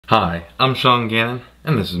Hi, I'm Sean Gannon,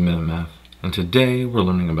 and this is Minute Math, and today we're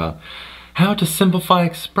learning about how to simplify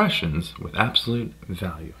expressions with absolute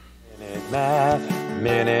value.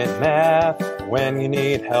 Minute Math, when you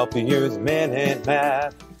need help you use Minute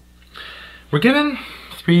Math. We're given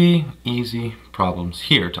 3 easy problems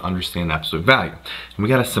here to understand absolute value, and we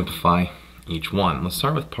gotta simplify each one. Let's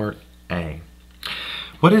start with part A.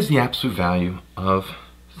 What is the absolute value of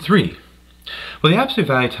 3? Well, the absolute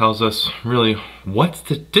value tells us really what's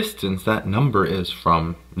the distance that number is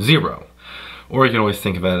from 0. Or you can always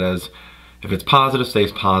think of it as if it's positive,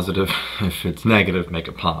 stays positive. If it's negative, make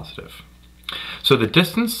it positive. So the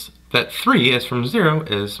distance that 3 is from 0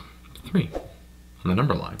 is 3 on the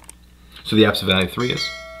number line. So the absolute value of 3 is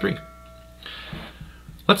 3.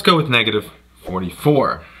 Let's go with negative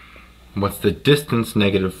 44. What's the distance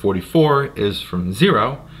negative 44 is from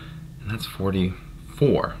 0? And that's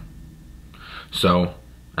 44. So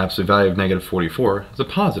absolute value of negative 44 is a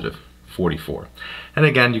positive 44. And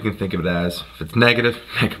again, you can think of it as if it's negative,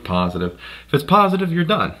 make it positive. If it's positive, you're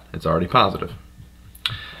done. It's already positive.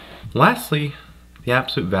 Lastly, the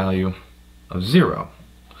absolute value of 0.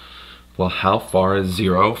 Well, how far is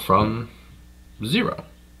 0 from 0?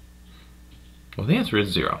 Well, the answer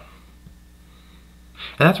is 0.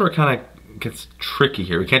 And that's where it kind of gets tricky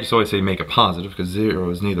here. We can't just always say make it positive because 0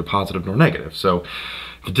 is neither positive nor negative. So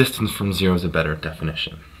the distance from 0 is a better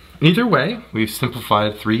definition. Either way, we've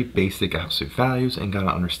simplified 3 basic absolute values and got an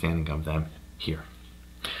understanding of them here.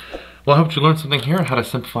 Well, I hope you learned something here on how to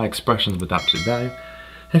simplify expressions with absolute value.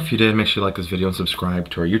 If you did, make sure you like this video and subscribe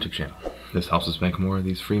to our YouTube channel. This helps us make more of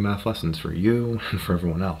these free math lessons for you and for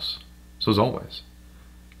everyone else. So as always,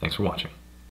 thanks for watching.